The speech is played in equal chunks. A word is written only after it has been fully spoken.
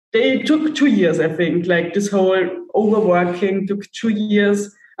they took 2 years, I think. Like this whole overworking took 2 years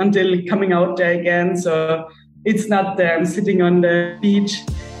until coming out there again. So it's not there. I'm sitting on the beach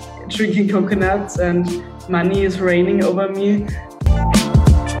drinking coconuts and money is raining over me.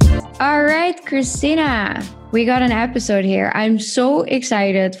 All right, Kristina, we got an episode here. I'm so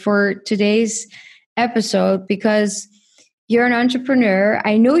excited for today's episode because you're an entrepreneur.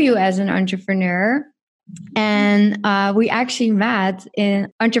 I know you as an entrepreneur. And we actually met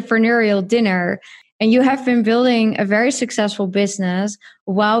in entrepreneurial dinner. And you have been building a very successful business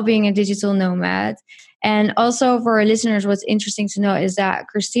while being a digital nomad. And also for our listeners, what's interesting to know is that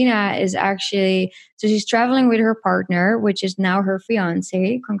Kristina is actually, so she's traveling with her partner, which is now her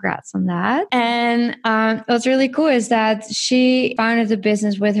fiance. Congrats on that. And what's really cool is that she founded the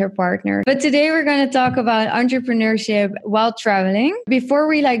business with her partner. But today we're going to talk about entrepreneurship while traveling. Before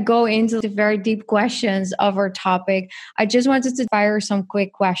we go into the very deep questions of our topic, I just wanted to fire some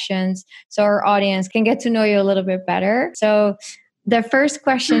quick questions so our audience can get to know you a little bit better. So the first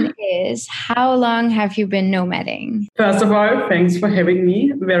question is, how long have you been nomading? First of all, thanks for having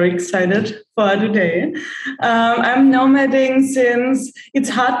me. Very excited for today. I'm nomading since, it's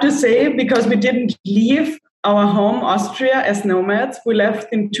hard to say because we didn't leave our home, Austria, as nomads. We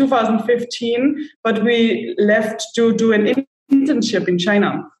left in 2015, but we left to do an internship in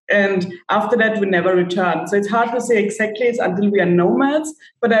China. And after that, we never returned. So it's hard to say exactly, it's until we are nomads,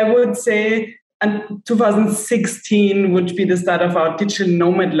 but I would say and 2016 would be the start of our digital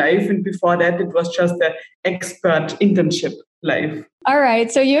nomad life. And before that, it was just the expert internship life. All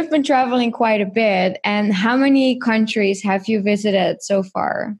right. So you've been traveling quite a bit. And how many countries have you visited so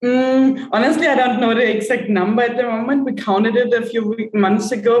far? Honestly, I don't know the exact number at the moment. We counted it a few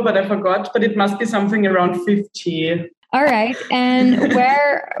months ago, but I forgot. But it must be something around 50. All right. And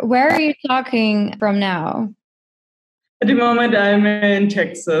where are you talking from now? At the moment, I'm in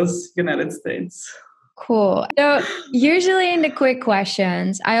Texas, United States. Cool. So usually in the quick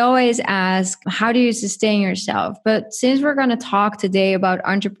questions, I always ask, how do you sustain yourself? But since we're going to talk today about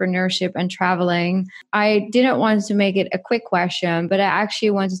entrepreneurship and traveling, I didn't want to make it a quick question, but I actually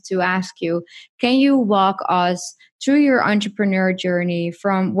wanted to ask you, can you walk us through your entrepreneur journey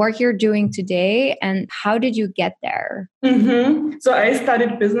from what you're doing today and how did you get there? So I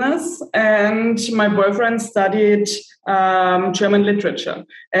studied business and my boyfriend studied German literature.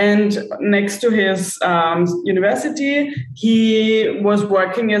 And next to his university, he was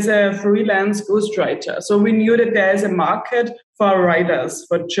working as a freelance ghostwriter. So we knew that there is a market for writers,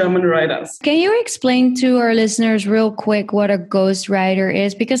 for German writers. Can you explain to our listeners real quick what a ghostwriter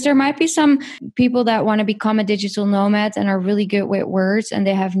is? Because there might be some people that want to become a digital nomad and are really good with words and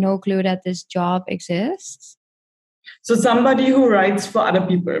they have no clue that this job exists. So somebody who writes for other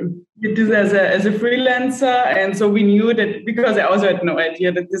people. It is as a freelancer. And so we knew that because I also had no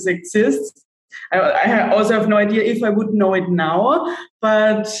idea that this exists. I also have no idea if I would know it now,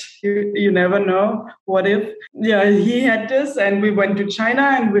 but you never know. What if? Yeah, he had this and we went to China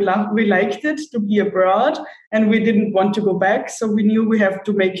and we liked it to be abroad and we didn't want to go back. So we knew we have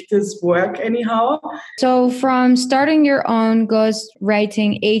to make this work anyhow. So from starting your own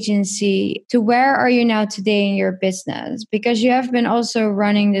ghostwriting agency to where are you now today in your business? Because you have been also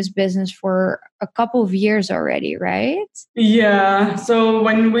running this business for a couple of years already, right? Yeah. So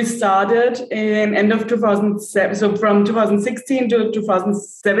when we started in end of 2007, so from 2016 to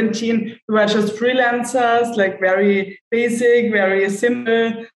 2017, we were just freelancers, like very basic, very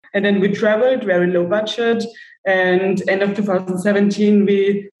simple. And then we traveled, very low budget. And end of 2017,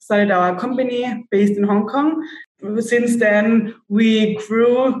 we started our company based in Hong Kong. Since then, we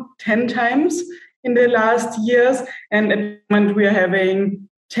grew 10 times in the last years. And at the moment, we are having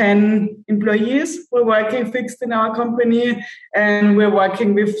 10 employees. We're working fixed in our company and we're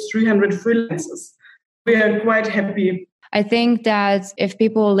working with 300 freelancers. We are quite happy. I think that if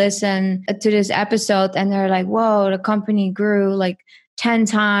people listen to this episode and they're like, whoa, the company grew 10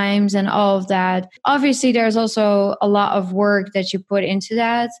 times and all of that. Obviously, there's also a lot of work that you put into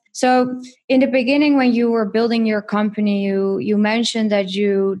that. So in the beginning, when you were building your company, you mentioned that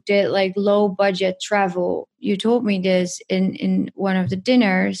you did low budget travel. You told me this in one of the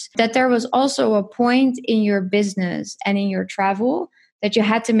dinners, that there was also a point in your business and in your travel that you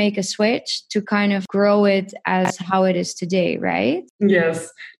had to make a switch to kind of grow it as how it is today, right? Yes,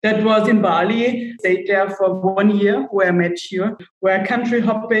 that was in Bali. Stayed there for 1 year where I met you. We're country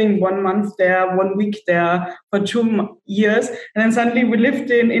hopping 1 month there, 1 week there for 2 years. And then suddenly we lived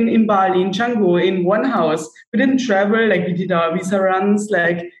in Bali, in Canggu, in one house. We didn't travel, we did our visa runs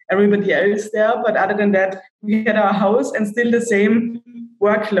like everybody else there. But other than that, we had our house and still the same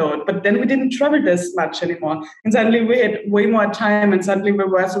workload. But then we didn't travel this much anymore. And suddenly we had way more time, and suddenly we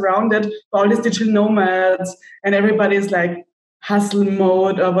were surrounded by all these digital nomads, and everybody's like hustle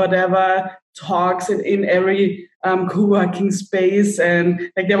mode or whatever, talks in every co-working space.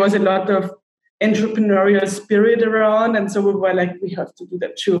 And like there was a lot of entrepreneurial spirit around. And so we were like, we have to do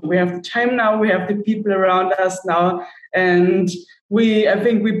that too. We have the time now, we have the people around us now. And I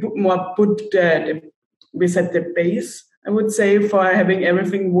think we we set the base, I would say, for having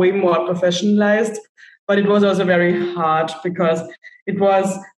everything way more professionalized. But it was also very hard because it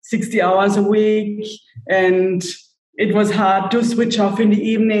was 60 hours a week, and it was hard to switch off in the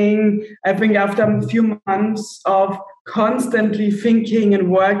evening. I think after a few months of constantly thinking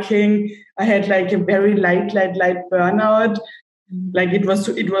and working, I had like a very light burnout. Like it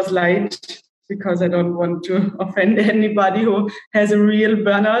was light because I don't want to offend anybody who has a real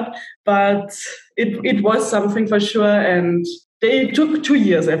burnout, but it was something for sure. And it took 2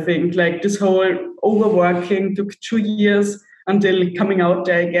 years, I think. Like this whole overworking took 2 years until coming out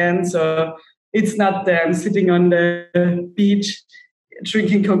there again. So it's not there. I'm sitting on the beach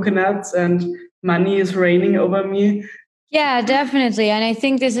drinking coconuts and money is raining over me. Yeah, definitely. And I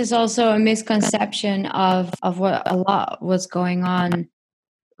think this is also a misconception of what a lot what's going on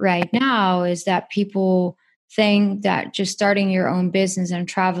right now, is that people think that just starting your own business and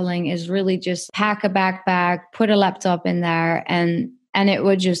traveling is really just pack a backpack, put a laptop in there, and it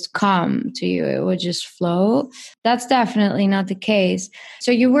would just come to you. It would just flow. That's definitely not the case.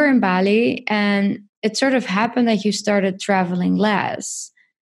 So you were in Bali, and it sort of happened that you started traveling less.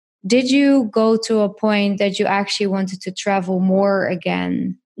 Did you go to a point that you actually wanted to travel more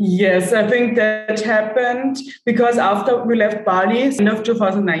again? Yes, I think that happened because after we left Bali, end of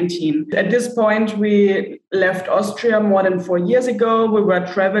 2019. At this point, we left Austria more than 4 years ago. We were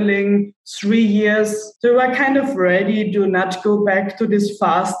traveling 3 years. So we were kind of ready to not go back to this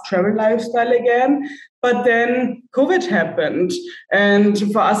fast travel lifestyle again. But then COVID happened.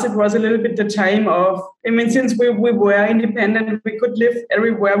 And for us, it was a little bit the time of, since we were independent, we could live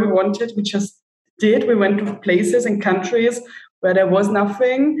everywhere we wanted. We just did. We went to places and countries where there was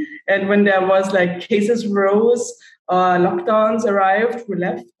nothing. And when there was like cases rose or lockdowns arrived, we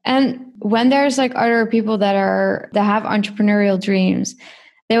left. And when there's like other people that have entrepreneurial dreams,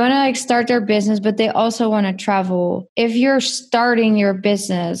 they want to like start their business, but they also want to travel. If you're starting your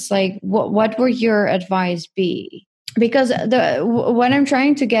business, like what would your advice be? Because what I'm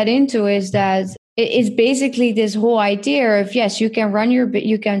trying to get into is that it's basically this whole idea of, yes, you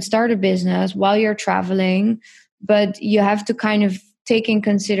can start a business while you're traveling, but you have to kind of take in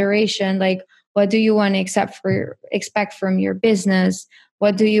consideration, like, what do you want to expect from your business?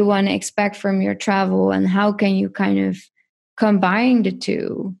 What do you want to expect from your travel? And how can you kind of combine the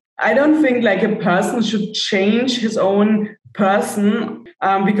two? I don't think like a person should change his own person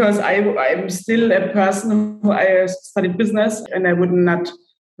because I'm still a person who I studied business, and I would not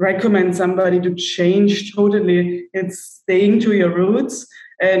recommend somebody to change totally. It's staying to your roots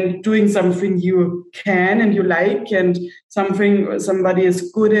and doing something you can and you like, and something somebody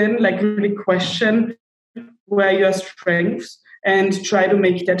is good in, like really question where your strengths and try to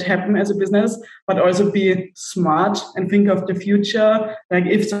make that happen as a business, but also be smart and think of the future. Like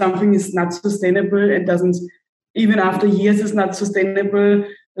if something is not sustainable, it doesn't, even after years is not sustainable,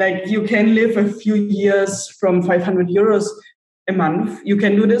 like you can live a few years from 500 euros a month. You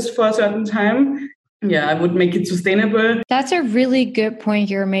can do this for a certain time. Yeah, I would make it sustainable. That's a really good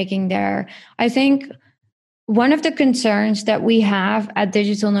point you're making there. I think one of the concerns that we have at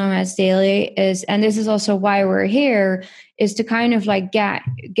Digital Nomads Daily is, and this is also why we're here, is to kind of like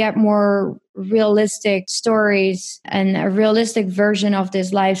get more realistic stories and a realistic version of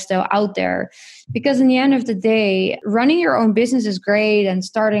this lifestyle out there. Because in the end of the day, running your own business is great and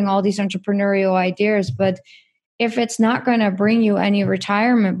starting all these entrepreneurial ideas, but if it's not going to bring you any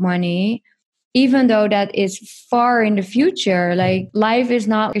retirement money, even though that is far in the future, like life is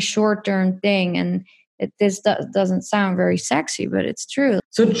not a short-term thing. And this doesn't sound very sexy, but it's true.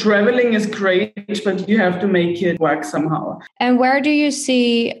 So traveling is great, but you have to make it work somehow. And where do you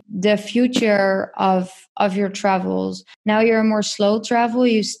see the future of your travels? Now you're a more slow travel.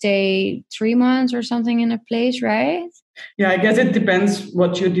 You stay 3 months or something in a place, right? Yeah, I guess it depends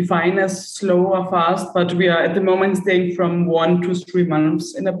what you define as slow or fast, but we are at the moment staying from 1 to 3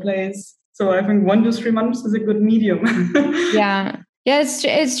 months in a place. So I think 1 to 3 months is a good medium. Yeah. Yeah,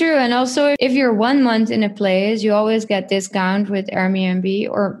 it's true. And also, if you're 1 month in a place, you always get discount with Airbnb,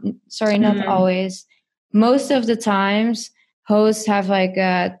 or sorry, not always. Most of the times, hosts have like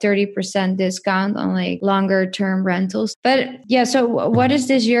a 30% discount on like longer term rentals. But yeah, so what is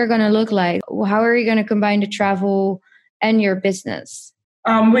this year going to look like? How are you going to combine the travel and your business?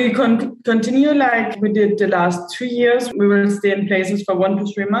 We continue like we did the last 2 years. We will stay in places for 1 to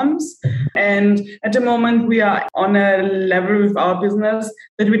 3 months. And at the moment, we are on a level with our business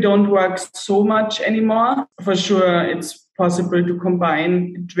that we don't work so much anymore. For sure, it's possible to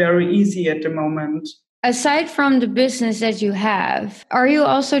combine it very easy at the moment. Aside from the business that you have, are you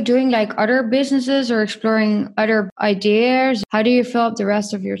also doing like other businesses or exploring other ideas? How do you fill up the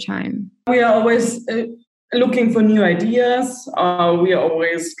rest of your time? We are always looking for new ideas. We are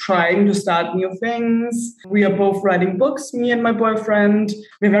always trying to start new things. We are both writing books, me and my boyfriend.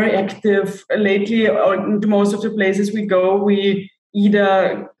 We're very active lately. To most of the places we go, we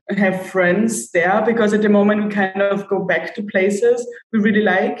either have friends there because at the moment we kind of go back to places we really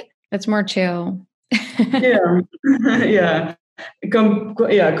like. That's more chill. Yeah, yeah.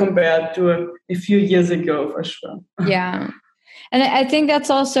 Compared to a few years ago, for sure. Yeah. And I think that's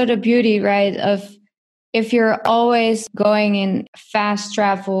also the beauty, right, of if you're always going in fast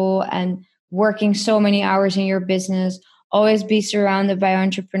travel and working so many hours in your business, always be surrounded by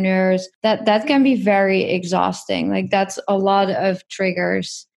entrepreneurs, that can be very exhausting. Like that's a lot of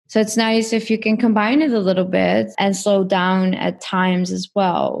triggers. So it's nice if you can combine it a little bit and slow down at times as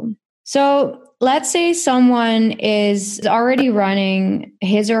well. So let's say someone is already running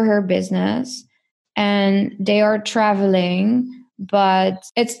his or her business and they are traveling, but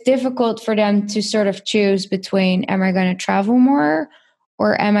it's difficult for them to sort of choose between, am I going to travel more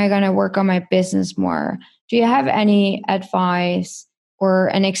or am I going to work on my business more? Do you have any advice or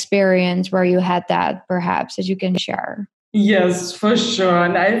an experience where you had that perhaps that you can share? Yes, for sure.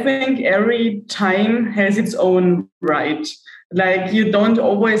 And I think every time has its own right. Like you don't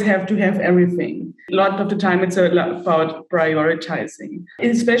always have to have everything. A lot of the time it's about prioritizing.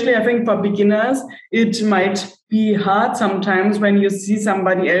 Especially I think for beginners, it might be hard sometimes when you see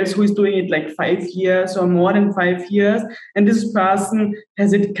somebody else who is doing it like 5 years or more than 5 years. And this person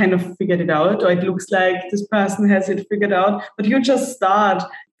has it kind of figured it out, or it looks like this person has it figured out. But you just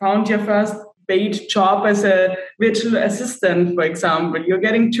found your first paid job as a virtual assistant, for example. You're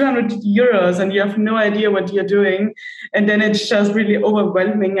getting 200 euros and you have no idea what you're doing. And then it's just really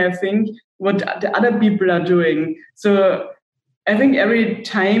overwhelming, I think, what the other people are doing. So I think every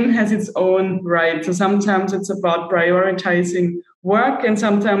time has its own right. So sometimes it's about prioritizing work and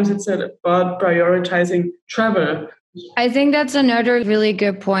sometimes it's about prioritizing travel. I think that's another really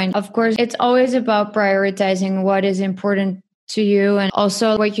good point. Of course, it's always about prioritizing what is important to you. And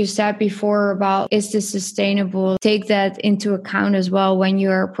also what you said before about, is this sustainable? Take that into account as well when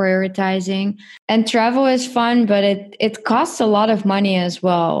you are prioritizing. And travel is fun, but it costs a lot of money as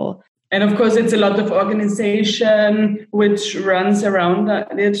well. And of course, it's a lot of organization which runs around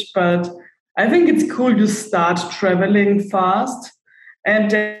it. But I think it's cool to start traveling fast and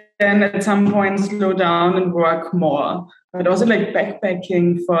then at some point slow down and work more. But also like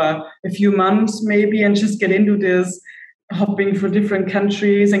backpacking for a few months maybe and just get into this, hopping through different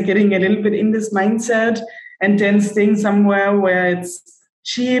countries and getting a little bit in this mindset and then staying somewhere where it's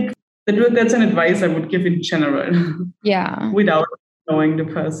cheap. That's an advice I would give in general. Yeah. Without knowing the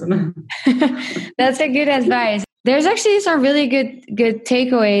person. That's a good advice. There's actually some really good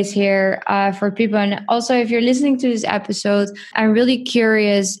takeaways here for people. And also, if you're listening to this episode, I'm really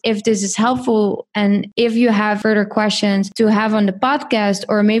curious if this is helpful and if you have further questions to have on the podcast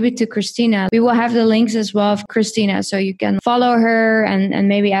or maybe to Kristina. We will have the links as well of Kristina, so you can follow her and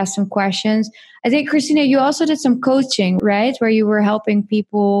maybe ask some questions. I think, Kristina, you also did some coaching, right? Where you were helping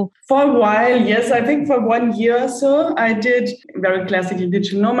people. For a while, yes. I think for 1 year or so, I did very classical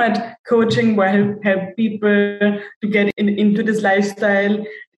digital nomad coaching where I help people to get into this lifestyle.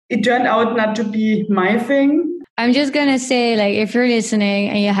 It turned out not to be my thing. I'm just going to say, like, if you're listening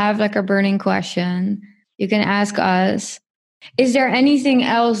and you have like a burning question, you can ask us. Is there anything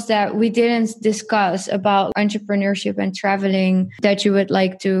else that we didn't discuss about entrepreneurship and traveling that you would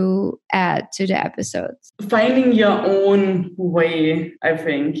like to add to the episode? Finding your own way, I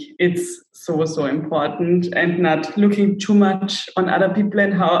think it's so important, and not looking too much on other people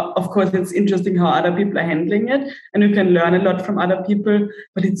and how, of course, it's interesting how other people are handling it and you can learn a lot from other people,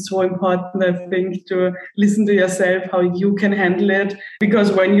 but it's so important, I think, to listen to yourself, how you can handle it,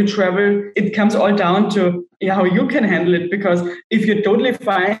 because when you travel, it comes all down to how you can handle it, because if you're totally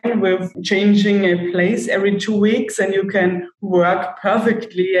fine with changing a place every 2 weeks and you can work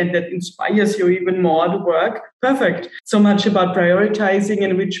perfectly and that inspires you even more to work, perfect. So much about prioritizing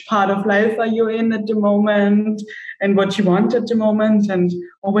and which part of life are you in at the moment and what you want at the moment, and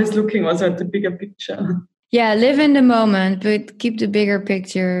always looking also at the bigger picture. Yeah, live in the moment, but keep the bigger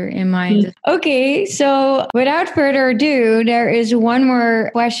picture in mind. Okay, so without further ado, there is one more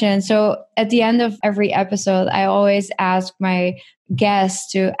question. So at the end of every episode, I always ask my guests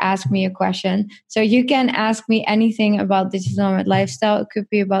to ask me a question. So you can ask me anything about digital nomad lifestyle. It could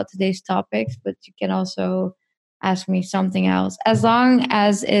be about today's topics, but you can also ask me something else, as long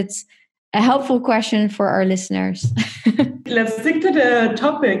as it's a helpful question for our listeners. Let's stick to the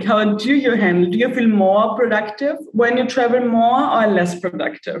topic. How do you handle? Do you feel more productive when you travel more or less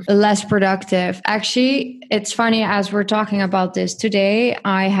productive? Less productive. Actually, it's funny as we're talking about this today,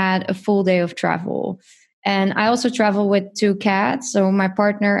 I had a full day of travel. And I also travel with 2 cats, so my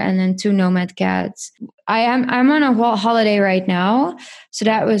partner and then 2 nomad cats. I'm on a holiday right now, so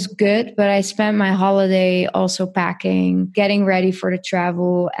that was good, but I spent my holiday also packing, getting ready for the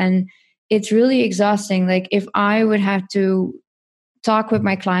travel, and it's really exhausting. Like if I would have to talk with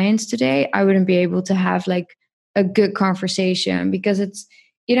my clients today, I wouldn't be able to have like a good conversation, because it's,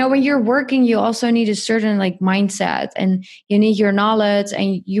 when you're working, you also need a certain like mindset, and you need your knowledge,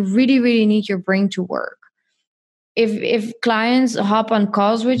 and you really, really need your brain to work. If clients hop on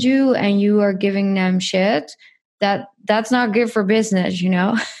calls with you and you are giving them shit, that's not good for business,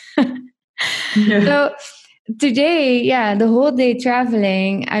 Yeah. So today, yeah, the whole day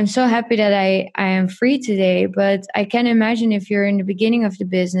traveling, I'm so happy that I am free today, but I can imagine if you're in the beginning of the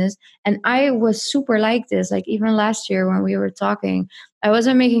business, and I was super like this, like even last year when we were talking, I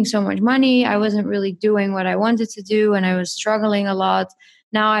wasn't making so much money. I wasn't really doing what I wanted to do, and I was struggling a lot.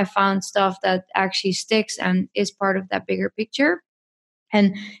 Now I found stuff that actually sticks and is part of that bigger picture.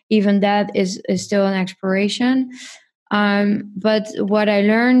 And even that is still an exploration. But what I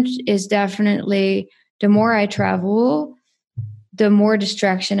learned is definitely the more I travel, the more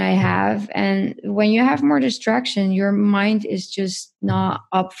distraction I have. And when you have more distraction, your mind is just not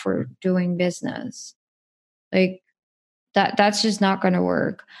up for doing business. Like that's just not going to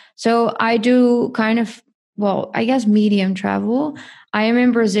work. So I do kind of, well, I guess medium travel. I am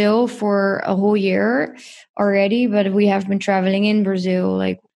in Brazil for a whole year already, but we have been traveling in Brazil,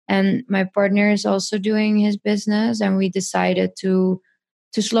 and my partner is also doing his business, and we decided to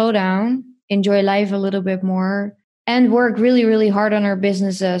slow down, enjoy life a little bit more, and work really, really hard on our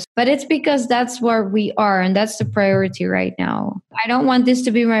businesses. But it's because that's where we are, and that's the priority right now. I don't want this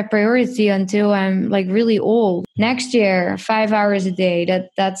to be my priority until I'm like really old. Next year, 5 hours a day.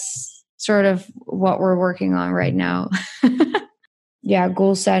 That's sort of what we're working on right now. Yeah,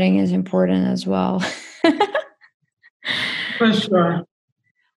 goal setting is important as well. For sure.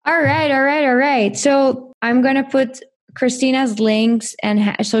 All right. So I'm going to put Kristina's links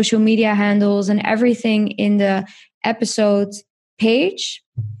and social media handles and everything in the episode page.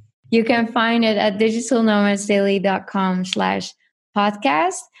 You can find it at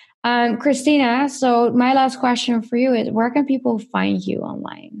digitalnomadsdaily.com/podcast. Kristina, so my last question for you is, where can people find you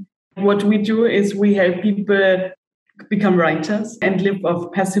online? What we do is we help people become writers and live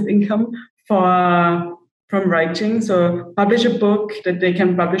off passive income from writing. So publish a book, that they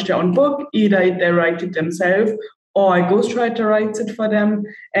can publish their own book. Either they write it themselves or a ghostwriter writes it for them,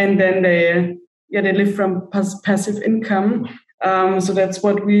 and then they live from passive income. So that's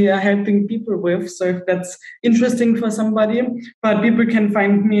what we are helping people with. So if that's interesting for somebody, but people can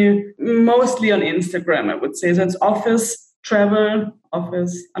find me mostly on Instagram, I would say. That's office travel,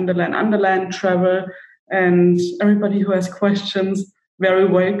 office _ travel. And everybody who has questions, very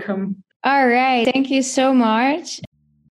welcome. All right. Thank you so much.